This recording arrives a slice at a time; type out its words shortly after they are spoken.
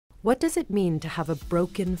What does it mean to have a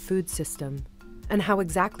broken food system? And how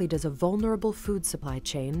exactly does a vulnerable food supply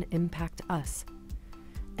chain impact us?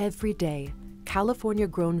 Every day,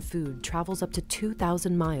 California-grown food travels up to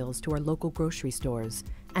 2,000 miles to our local grocery stores,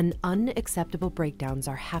 and unacceptable breakdowns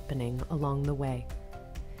are happening along the way.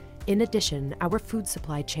 In addition, our food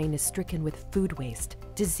supply chain is stricken with food waste,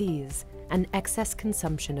 disease, and excess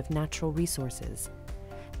consumption of natural resources.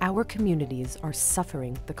 Our communities are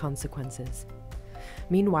suffering the consequences.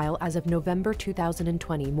 Meanwhile, as of November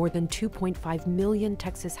 2020, more than 2.5 million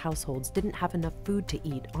Texas households didn't have enough food to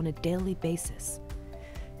eat on a daily basis.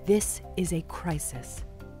 This is a crisis.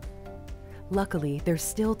 Luckily, there's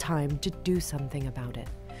still time to do something about it.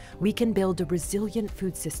 We can build a resilient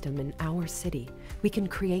food system in our city. We can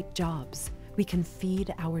create jobs. We can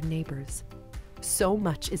feed our neighbors. So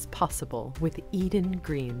much is possible with Eden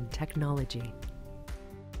Green technology.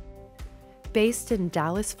 Based in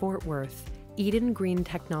Dallas-Fort Worth, Eden Green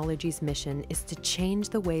Technology's mission is to change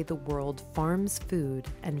the way the world farms food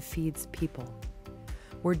and feeds people.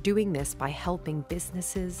 We're doing this by helping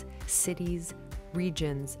businesses, cities,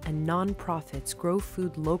 regions, and nonprofits grow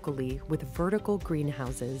food locally with vertical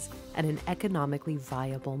greenhouses and an economically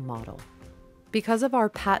viable model. Because of our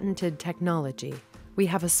patented technology, we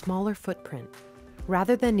have a smaller footprint.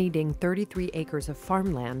 Rather than needing 33 acres of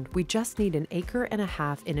farmland, we just need 1.5 acres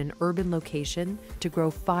in an urban location to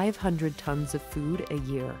grow 500 tons of food a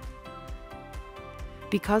year.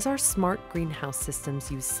 Because our smart greenhouse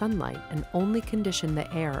systems use sunlight and only condition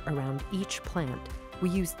the air around each plant,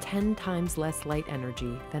 we use 10 times less light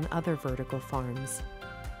energy than other vertical farms.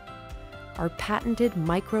 Our patented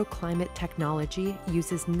microclimate technology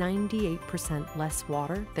uses 98% less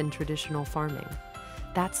water than traditional farming.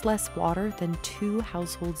 That's less water than 2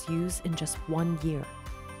 households use in just 1 year.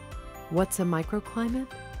 What's a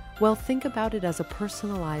microclimate? Well, think about it as a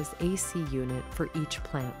personalized AC unit for each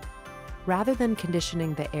plant. Rather than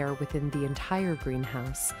conditioning the air within the entire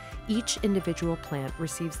greenhouse, each individual plant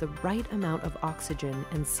receives the right amount of oxygen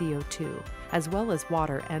and CO2, as well as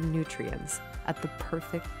water and nutrients, at the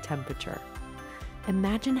perfect temperature.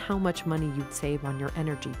 Imagine how much money you'd save on your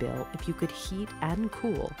energy bill if you could heat and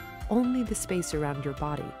cool only the space around your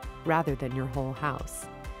body, rather than your whole house.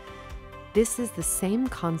 This is the same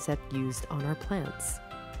concept used on our plants.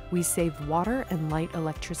 We save water and light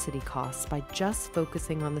electricity costs by just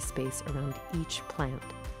focusing on the space around each plant.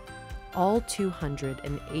 All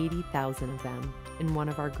 280,000 of them in one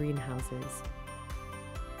of our greenhouses.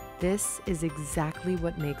 This is exactly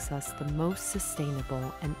what makes us the most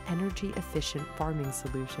sustainable and energy-efficient farming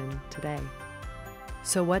solution today.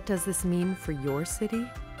 So what does this mean for your city?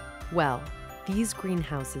 Well, these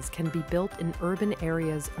greenhouses can be built in urban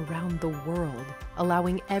areas around the world,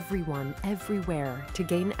 allowing everyone, everywhere, to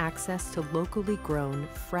gain access to locally grown,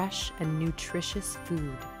 fresh, and nutritious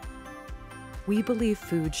food. We believe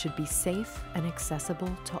food should be safe and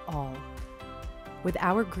accessible to all. With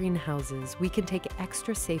our greenhouses, we can take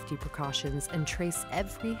extra safety precautions and trace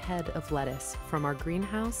every head of lettuce from our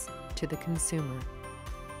greenhouse to the consumer.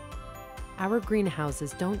 Our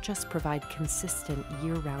greenhouses don't just provide consistent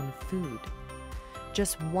year-round food.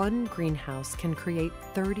 Just one greenhouse can create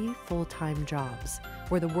 30 full-time jobs,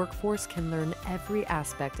 where the workforce can learn every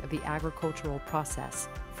aspect of the agricultural process,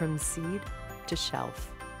 from seed to shelf.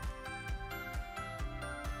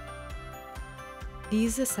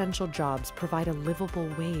 These essential jobs provide a livable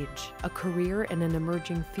wage, a career in an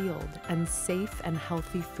emerging field, and safe and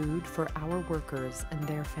healthy food for our workers and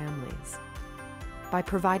their families. By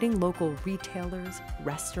providing local retailers,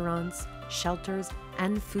 restaurants, shelters,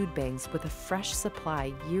 and food banks with a fresh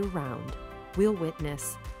supply year-round, we'll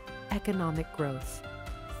witness economic growth,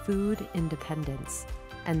 food independence,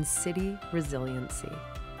 and city resiliency.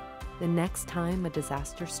 The next time a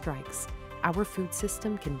disaster strikes, our food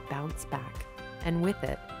system can bounce back, and with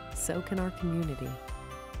it, so can our community.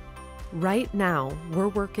 Right now, we're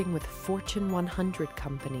working with Fortune 100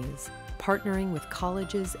 companies, partnering with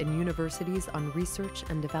colleges and universities on research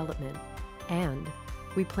and development, and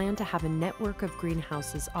we plan to have a network of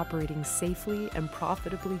greenhouses operating safely and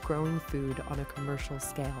profitably growing food on a commercial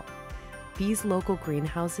scale. These local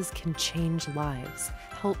greenhouses can change lives,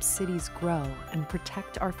 help cities grow, and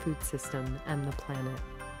protect our food system and the planet.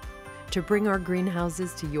 To bring our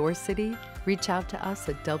greenhouses to your city, reach out to us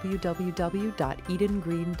at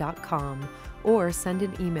www.edengreen.com or send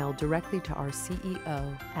an email directly to our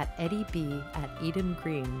CEO at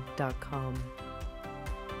eddieb@edengreen.com.